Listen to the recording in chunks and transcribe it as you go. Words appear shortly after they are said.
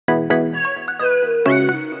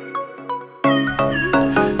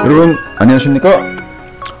여러분 안녕하십니까?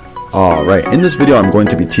 Alright, in this video I'm going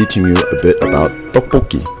to be teaching you a bit about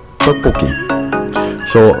Ddeokbokgi.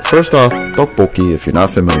 So first off, Ddeokbokgi, if you're not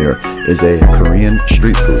familiar, is a Korean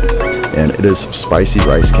street food, and it is spicy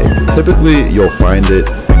rice cake. Typically you'll find it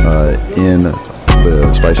in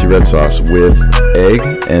the spicy red sauce with egg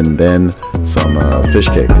and then some fish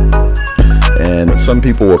cake. And some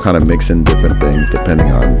people will kind of mix in different things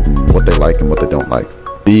depending on what they like and what they don't like.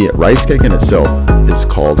 The rice cake in itself is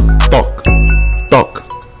called deok.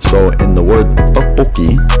 So in the word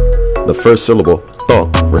Ddeokbokgi, the first syllable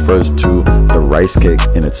deok refers to the rice cake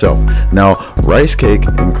in itself. Now, rice cake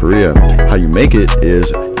in Korea, how you make it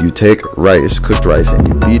is you take rice, cooked rice, and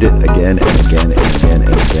you beat it again and again and again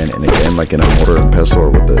and again and again, like in a mortar and pestle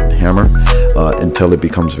or with a hammer, until it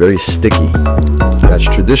becomes very sticky. That's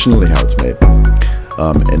traditionally how it's made.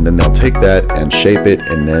 And then they'll take that and shape it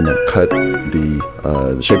and then cut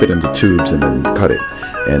shape it into tubes and then cut it,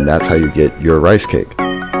 and that's how you get your rice cake.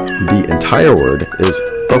 The entire word is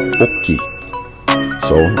Ddeokbokgi,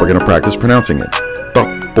 so we're gonna practice pronouncing it.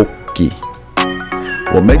 Ddeokbokgi.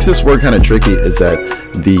 What makes this word kind of tricky is that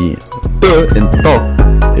the D in deok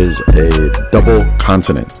is a double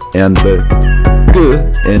consonant, and the G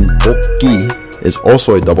in bokgi is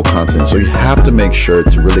also a double consonant, so you have to make sure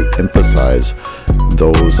to really emphasize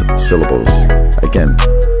those syllables. Again,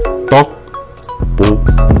 Ddeokbokgi,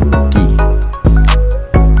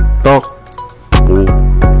 Ddeokbokgi,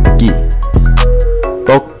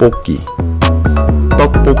 Ddeokbokgi,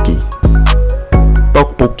 Ddeokbokgi,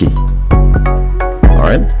 Ddeokbokgi. All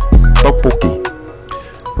right, Ddeokbokgi.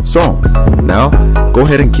 So now go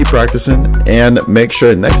ahead and keep practicing, and make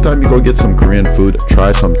sure next time you go get some Korean food,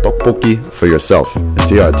 try some Ddeokbokgi for yourself and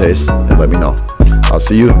see how it tastes and let me know. I'll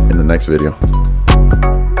see you in the next video.